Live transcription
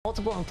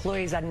Multiple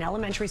employees at an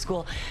elementary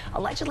school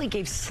allegedly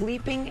gave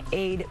sleeping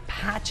aid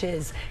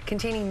patches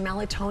containing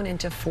melatonin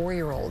to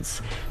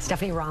 4-year-olds.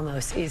 Stephanie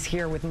Ramos is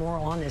here with more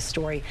on this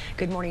story.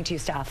 Good morning to you,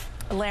 Steph.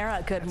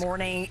 Lara, good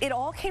morning. It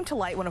all came to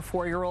light when a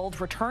 4-year-old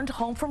returned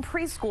home from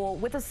preschool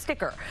with a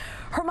sticker.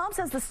 Her mom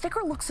says the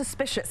sticker looked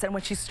suspicious, and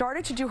when she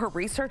started to do her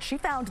research, she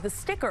found the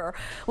sticker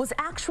was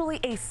actually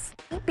a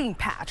sleeping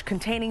patch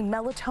containing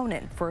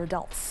melatonin for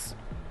adults.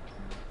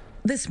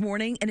 This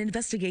morning, an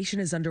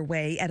investigation is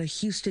underway at a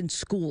Houston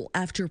school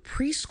after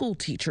preschool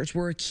teachers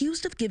were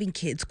accused of giving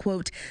kids,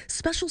 quote,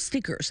 special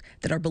stickers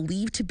that are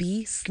believed to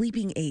be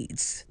sleeping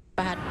aids.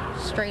 I had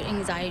straight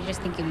anxiety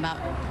just thinking about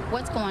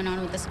what's going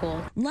on with the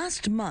school.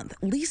 Last month,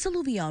 Lisa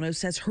Luviano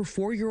says her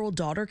 4-year-old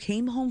daughter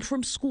came home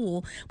from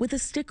school with a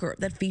sticker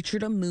that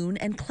featured a moon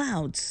and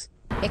clouds.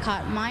 It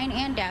caught mine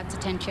and Dad's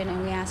attention,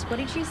 and we asked, what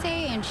did you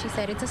say? And she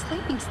said, it's a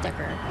sleeping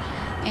sticker.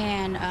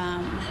 And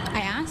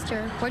I asked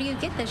her, where do you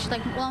get this? She's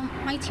like, well,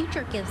 my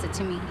teacher gives it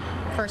to me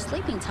for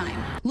sleeping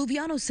time.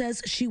 Luviano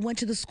says she went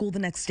to the school the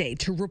next day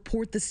to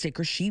report the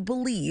sticker she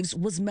believes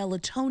was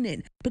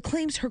melatonin, but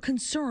claims her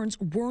concerns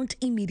weren't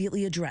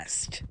immediately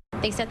addressed.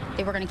 They said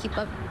they were going to keep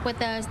up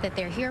with us, that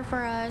they're here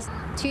for us.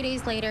 2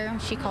 days later,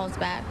 she calls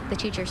back. The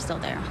teacher's still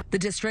there. The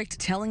district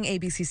telling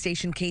ABC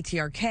station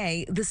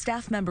KTRK the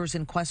staff members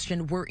in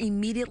question were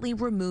immediately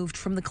removed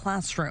from the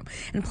classroom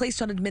and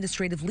placed on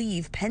administrative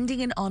leave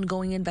pending an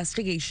ongoing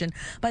investigation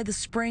by the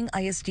Spring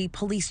ISD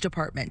Police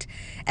Department,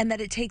 and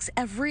that it takes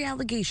every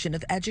allegation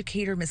of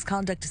educator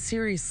misconduct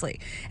seriously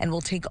and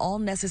will take all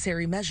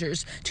necessary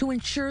measures to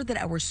ensure that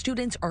our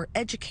students are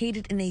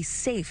educated in a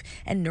safe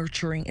and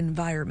nurturing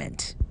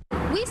environment.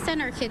 We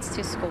send our kids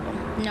to school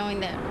knowing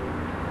that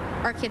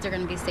our kids are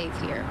going to be safe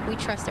here. We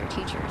trust our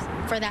teachers.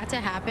 For that to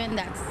happen,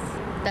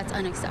 that's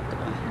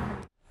unacceptable.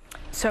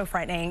 So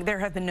frightening. There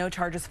have been no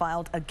charges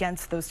filed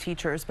against those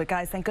teachers, but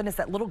guys, thank goodness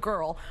that little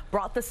girl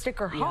brought the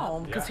sticker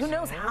home, because who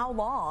knows how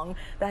long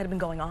that had been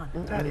going on.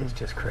 That is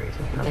just crazy.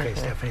 Okay,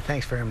 Stephanie,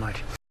 thanks very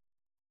much.